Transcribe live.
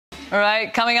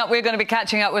Right, coming up, we're going to be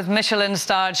catching up with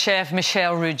Michelin-starred chef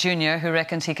Michel Roux Jr., who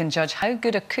reckons he can judge how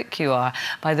good a cook you are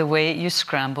by the way you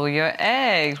scramble your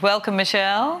eggs. Welcome,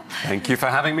 Michel. Thank you for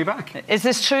having me back. Is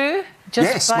this true?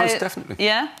 Yes, most definitely.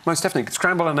 Yeah? Most definitely.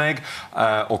 Scramble an egg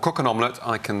or cook an omelette,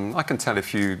 I can tell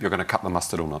if you're going to cut the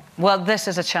mustard or not. Well, this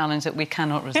is a challenge that we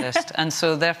cannot resist. And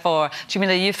so, therefore,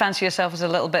 Jamila, you fancy yourself as a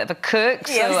little bit of a cook.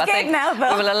 Yeah, so I think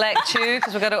we will elect you,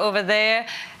 because we've got it over there.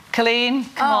 Colleen,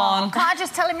 come on. Can't I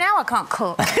just tell him now I can't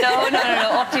cook? No,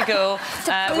 off you go.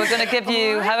 We're going to give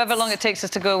you however long it takes us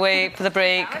to go away for the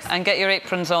break and get your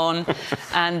aprons on.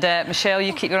 And Michel,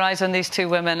 you keep your eyes on these two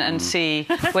women and see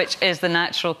which is the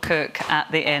natural cook at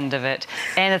the end of it.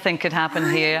 Anything could happen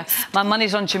here. My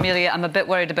money's on Jamelia. I'm a bit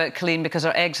worried about Colleen because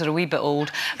her eggs are a wee bit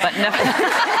old, but never...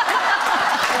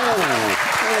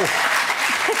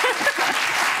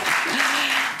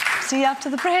 See you after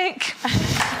the break.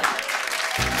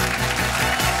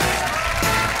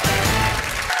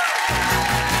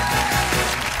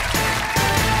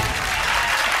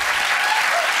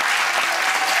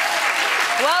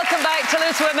 Welcome back to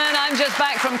Loose Women. I'm just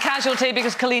back from casualty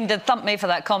because Colleen did thump me for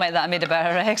that comment that I made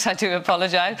about her eggs. I do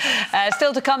apologise.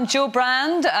 Still to come, Jo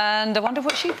Brand, and I wonder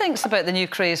what she thinks about the new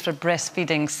craze for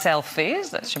breastfeeding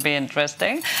selfies. That should be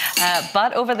interesting.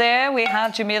 But over there, we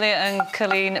have Jamelia and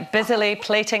Colleen busily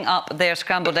plating up their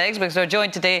scrambled eggs because they're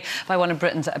joined today by one of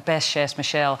Britain's best chefs,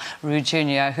 Michel Roux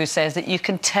Jr., who says that you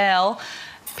can tell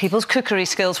people's cookery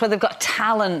skills, where they've got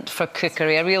talent for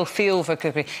cookery, a real feel for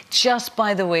cookery, just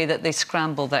by the way that they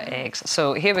scramble their eggs.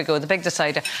 So here we go, the big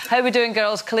decider. How are we doing,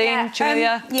 girls? Colleen,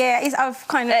 Julia? I've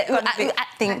kind of got a bit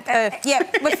acting. Yeah,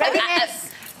 we're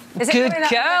Good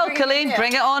girl, Colleen.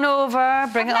 Bring it on over.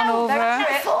 Bring it on over.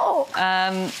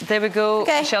 There we go.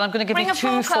 Okay. Michel, I'm going to give you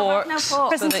two forks. So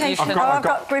that you can...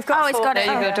 We've got it.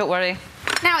 There you go, don't worry.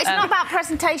 Now, it's not about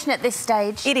presentation at this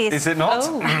stage. It is. Is it not?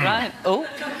 Oh, right. Oh.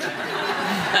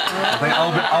 I think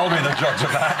I'll be the judge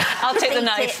of that. I'll take the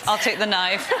knife. I'll take the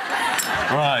knife.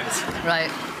 Right. Right.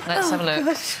 Let's have a look.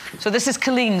 Gosh. So this is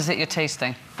Colleen's that you're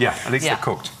tasting? Yeah, at least they're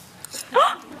cooked.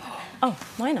 Oh,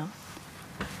 mine are.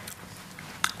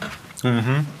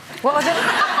 What was it?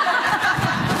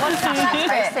 What's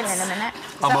that in a minute?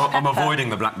 I'm avoiding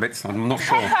the black bits. I'm not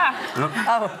sure.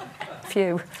 Oh,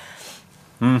 phew.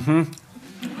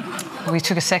 We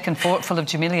took a second forkful of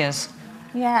Jamelia's.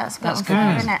 Yeah, that's good,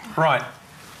 isn't it? Right.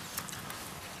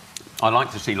 I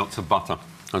like to see lots of butter.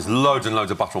 There's loads and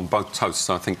loads of butter on both toasts,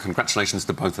 so I think congratulations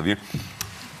to both of you.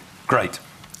 Great.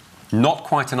 Not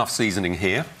quite enough seasoning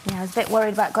here. Yeah, I was a bit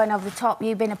worried about going over the top,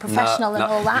 you being a professional and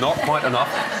all that. Not quite enough.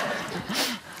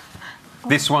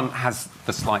 This one has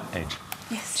the slight edge.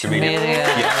 Yes. Jamelia.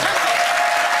 Yeah.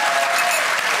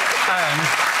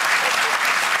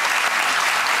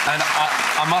 And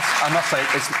I must say,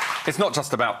 it's not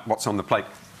just about what's on the plate.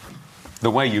 The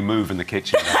way you move in the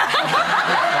kitchen. It's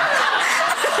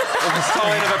the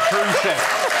sign of a true chef.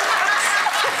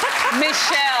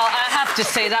 Michel, I have to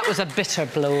say, that was a bitter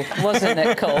blow, wasn't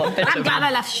it, Cole? I'm glad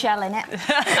I left Shell in it.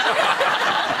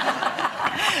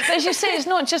 But as you say, it's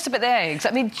not just about the eggs.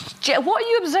 I mean, what are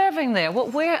you observing there?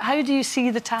 How do you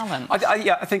see the talent?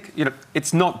 Yeah, I think,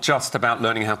 it's not just about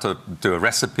learning how to do a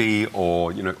recipe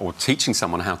or, or teaching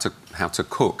someone how to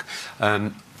cook.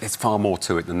 There's far more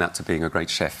to it than that, to being a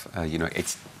great chef.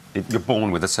 You're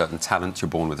born with a certain talent, you're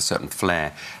born with a certain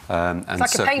flair. And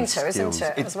it's like a painter, isn't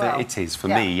it, as well? It is, for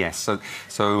me, yes.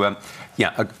 So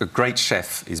a great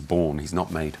chef is born, he's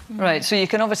not made. Right, so you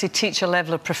can obviously teach a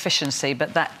level of proficiency,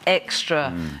 but that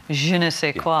extra je ne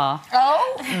sais quoi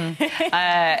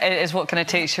is what kind of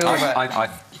takes you over. I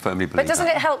firmly believe But doesn't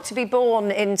it help to be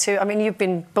born into... I mean, you've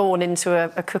been born into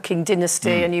a cooking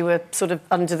dynasty and you were sort of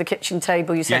under the kitchen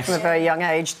table, you said, from a very young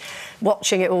age,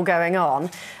 watching it all going on.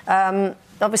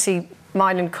 Obviously,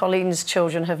 mine and Colleen's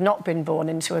children have not been born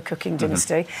into a cooking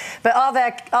dynasty. But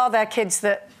are there kids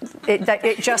that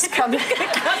it just comes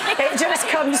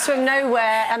from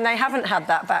nowhere and they haven't had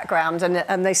that background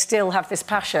and they still have this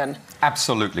passion?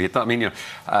 Absolutely. I mean,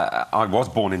 I was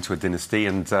born into a dynasty,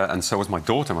 and so was my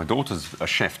daughter. My daughter's a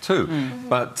chef too.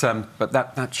 But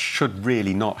that should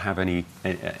really not have any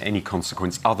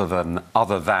consequence other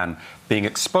than being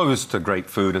exposed to great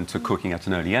food and to cooking at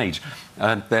an early age.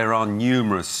 And there are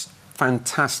numerous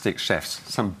fantastic chefs,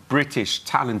 some British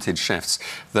talented chefs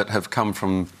that have come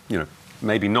from,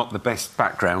 maybe not the best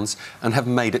backgrounds and have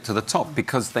made it to the top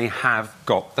because they have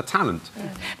got the talent.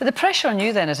 But the pressure on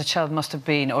you then as a child must have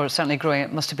been, or certainly growing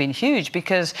up, must have been huge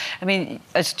because, I mean,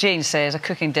 as Jane says, a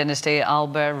cooking dynasty,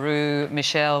 Albert Roux,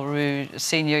 Michel Roux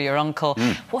Senior, your uncle.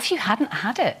 What if you hadn't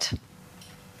had it?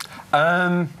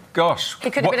 Gosh.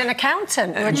 You could have been an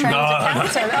accountant. You were a trained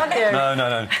accountant, aren't you?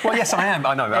 No. Well, yes, I am.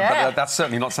 I know. Yeah. But that's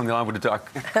certainly not something I would do. I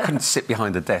couldn't sit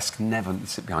behind a desk. Never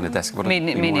sit behind a desk. Me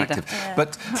neither. Yeah.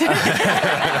 But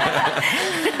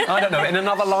I don't know. In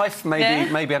another life,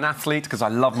 maybe an athlete, because I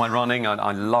love my running.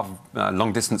 I love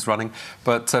long-distance running.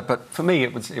 But for me,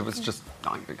 it was just...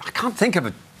 I can't think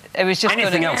of it was just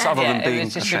anything else other than being it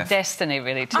was just a your chef. destiny,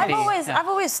 really, to be. I've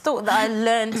always thought that I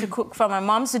learned to cook from my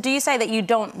mum. So do you say that you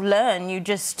don't learn?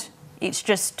 It's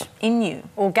just in you,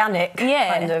 organic,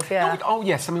 kind of, yeah. Oh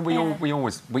yes, I mean we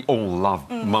all love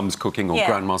mum's cooking or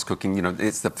grandma's cooking. You know,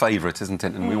 it's the favourite, isn't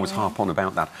it? And we always harp on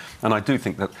about that. And I do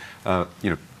think that you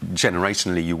know,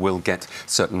 generationally you will get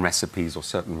certain recipes or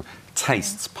certain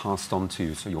tastes passed on to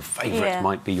you. So your favourite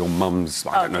might be your mum's,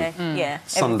 I don't know,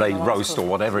 Sunday roast or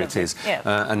whatever it is,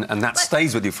 and that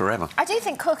stays with you forever. I do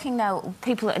think cooking, though,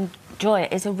 people that enjoy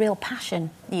it, is a real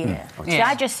passion. Yeah. See,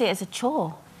 I just see it as a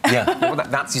chore. Yeah, well,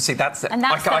 that's you see, that's it.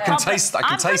 I can taste that.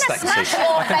 You see, I can taste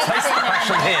the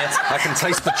passion here. I can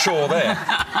taste the chore there.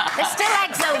 There's still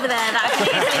eggs over there that I can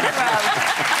easily throw.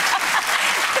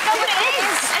 No, but it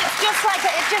is. It's just like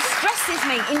it just stresses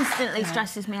me. Instantly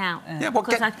stresses me out. Yeah, well,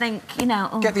 because I think, you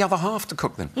know, get the other half to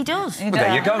cook then. He does. Well,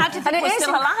 there you go. How do you think And it we're is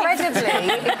still alive?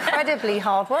 incredibly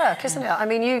hard work, isn't it? I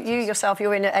mean, you yourself,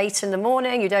 you're in at 8 in the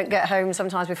morning, you don't get home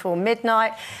sometimes before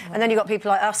midnight, and then you've got people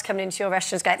like us coming into your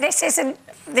restaurants going, this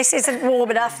isn't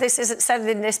warm enough, this isn't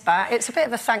sending this back. It's a bit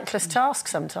of a thankless task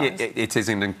sometimes. It is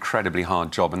an incredibly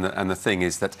hard job, and the thing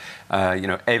is that, you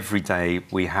know, every day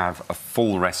we have a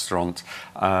full restaurant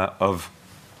of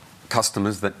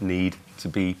customers that need to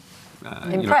be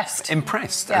impressed,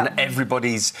 and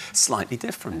everybody's slightly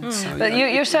different. So, but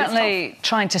you're certainly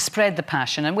trying to spread the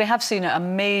passion, and we have seen a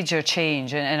major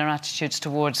change in our attitudes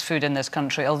towards food in this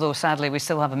country, although sadly we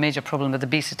still have a major problem with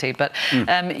obesity. But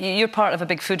you're part of a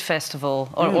big food festival,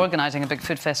 or organising a big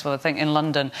food festival, I think, in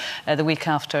London the week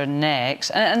after next.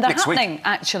 And they're happening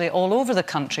actually all over the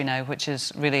country now, which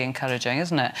is really encouraging,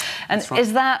 isn't it? And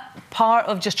is that part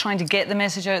of just trying to get the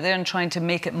message out there and trying to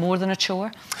make it more than a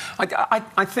chore?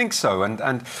 I think so.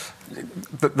 And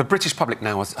the British public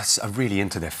now are really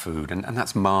into their food, and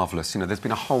that's marvellous. You know, there's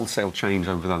been a wholesale change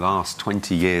over the last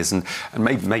 20 years, and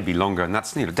maybe longer, and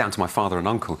that's, you know, down to my father and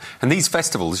uncle. And these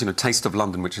festivals, you know, Taste of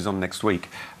London, which is on next week,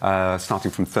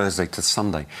 starting from Thursday to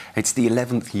Sunday, it's the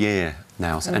 11th year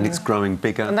now, and it's growing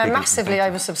bigger. And they're massively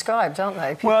oversubscribed, aren't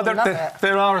they? People well, love it.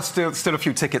 There are still a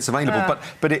few tickets available,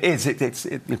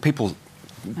 but people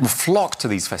flock to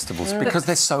these festivals because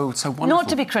they're so wonderful. Not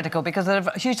to be critical, because they're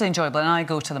hugely enjoyable and I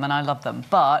go to them and I love them,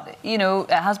 but, you know, it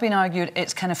has been argued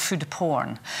it's kind of food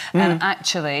porn. And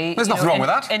actually... There's nothing wrong with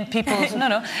that. In people's...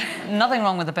 No, nothing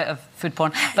wrong with a bit of food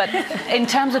porn. But in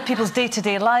terms of people's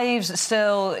day-to-day lives,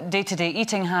 still day-to-day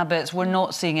eating habits, we're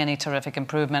not seeing any terrific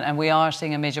improvement, and we are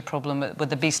seeing a major problem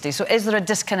with obesity. So is there a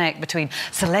disconnect between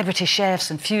celebrity chefs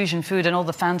and fusion food and all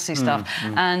the fancy stuff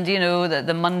and, you know,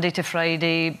 the Monday to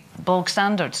Friday bog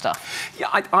standard stuff? Yeah,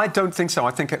 I don't think so.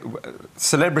 I think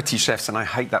celebrity chefs, and I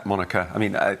hate that moniker, I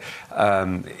mean,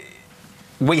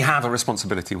 we have a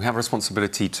responsibility. We have a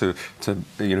responsibility to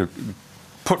you know,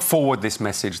 put forward this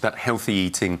message that healthy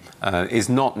eating is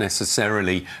not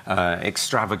necessarily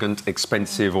extravagant,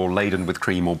 expensive, or laden with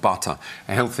cream or butter.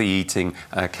 Healthy eating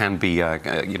can be,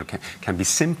 you know, can be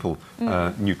simple,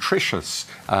 nutritious,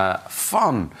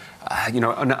 fun. You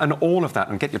know, and all of that,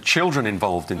 and get your children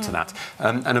involved into that.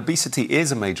 And obesity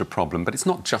is a major problem, but it's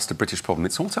not just a British problem.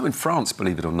 It's also in France,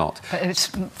 believe it or not. But it's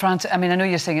France. I mean, I know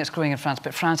you're saying it's growing in France,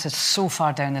 but France is so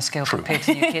far down the scale compared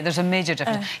to the UK. There's a major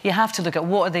difference. You have to look at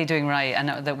what are they doing right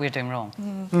and that we're doing wrong.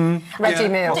 Ready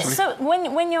meals. So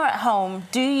when you're at home,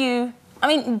 do you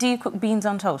cook beans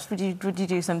on toast? Would you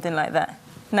do something like that?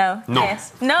 No. No.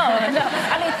 Yes. No.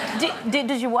 I mean,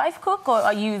 does your wife cook, or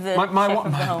are you the chef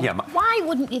of the home? Yeah. Why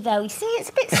wouldn't you, though? You see, it's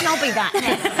a bit snobby, that.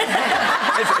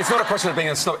 It's not a question of being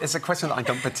a snob. It's a question that I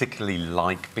don't particularly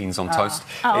like beans on toast.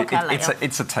 Oh, okay,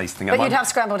 it's a taste thing. But you'd have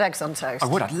scrambled eggs on toast. I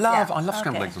would. I love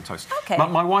scrambled eggs on toast. Okay.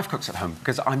 My wife cooks at home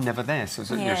because I'm never there,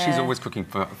 so you know, she's always cooking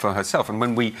for herself. And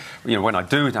when I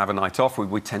do have a night off,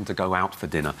 we tend to go out for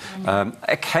dinner.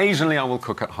 Occasionally, I will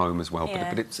cook at home as well,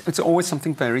 but it's always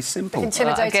something very simple.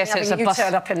 Intimidating. I guess it's you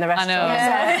turn up in the restaurant.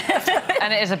 I know.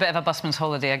 And it is a bit of a busman's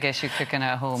holiday, I guess, you're cooking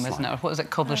at home, isn't it? Or what is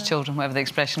it, cobbler's children, whatever the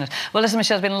expression is. Well, listen,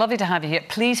 Michel, it's been lovely to have you here.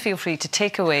 Please feel free to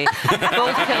take away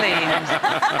both Colleen's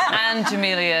and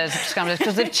Jamilia's scrambled eggs,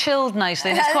 because they've chilled nicely,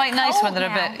 and it's quite nice when they're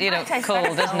a bit, you know,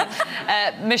 cold, isn't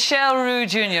it? Michel Roux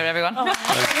Jr., everyone.